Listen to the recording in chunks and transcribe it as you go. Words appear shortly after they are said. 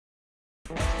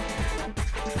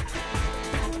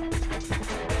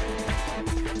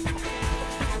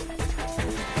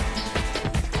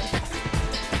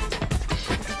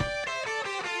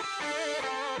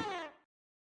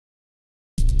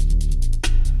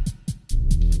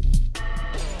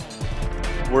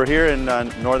We're here in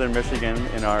northern Michigan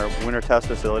in our winter test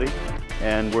facility,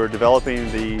 and we're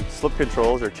developing the slip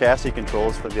controls or chassis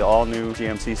controls for the all-new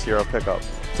GMC Sierra pickup.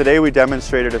 Today we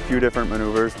demonstrated a few different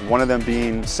maneuvers, one of them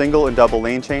being single and double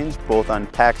lane change, both on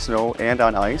packed snow and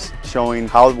on ice, showing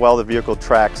how well the vehicle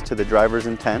tracks to the driver's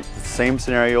intent. The same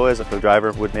scenario as if the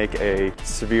driver would make a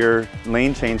severe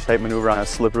lane change type maneuver on a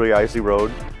slippery, icy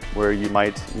road, where you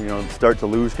might start to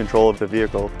lose control of the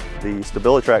vehicle. The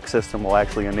StabiliTrak system will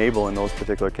actually enable in those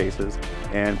particular cases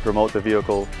and promote the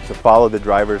vehicle to follow the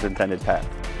driver's intended path.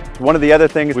 One of the other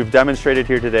things we've demonstrated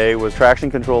here today was traction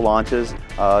control launches.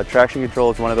 Traction control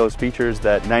is one of those features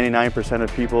that 99%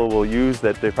 of people will use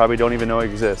that they probably don't even know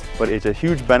exist, but it's a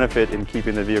huge benefit in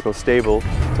keeping the vehicle stable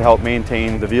to help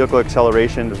maintain the vehicle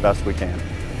acceleration as best we can.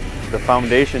 The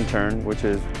foundation turn, which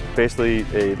is basically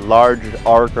a large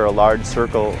arc or a large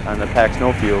circle on the packed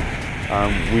snow field.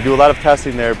 We do a lot of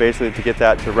testing there basically to get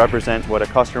that to represent what a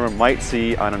customer might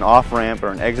see on an off ramp or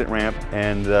an exit ramp,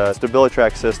 and the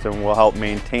StabiliTrak system will help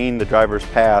maintain the driver's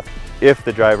path if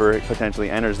the driver potentially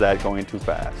enters that going too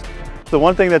fast. The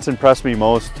one thing that's impressed me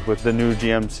most with the new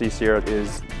GMC Sierra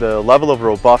is the level of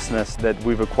robustness that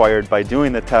we've acquired by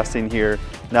doing the testing here,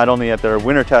 not only at their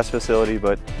winter test facility,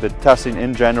 but the testing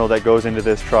in general that goes into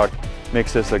this truck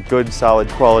makes this a good, solid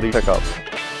quality pickup.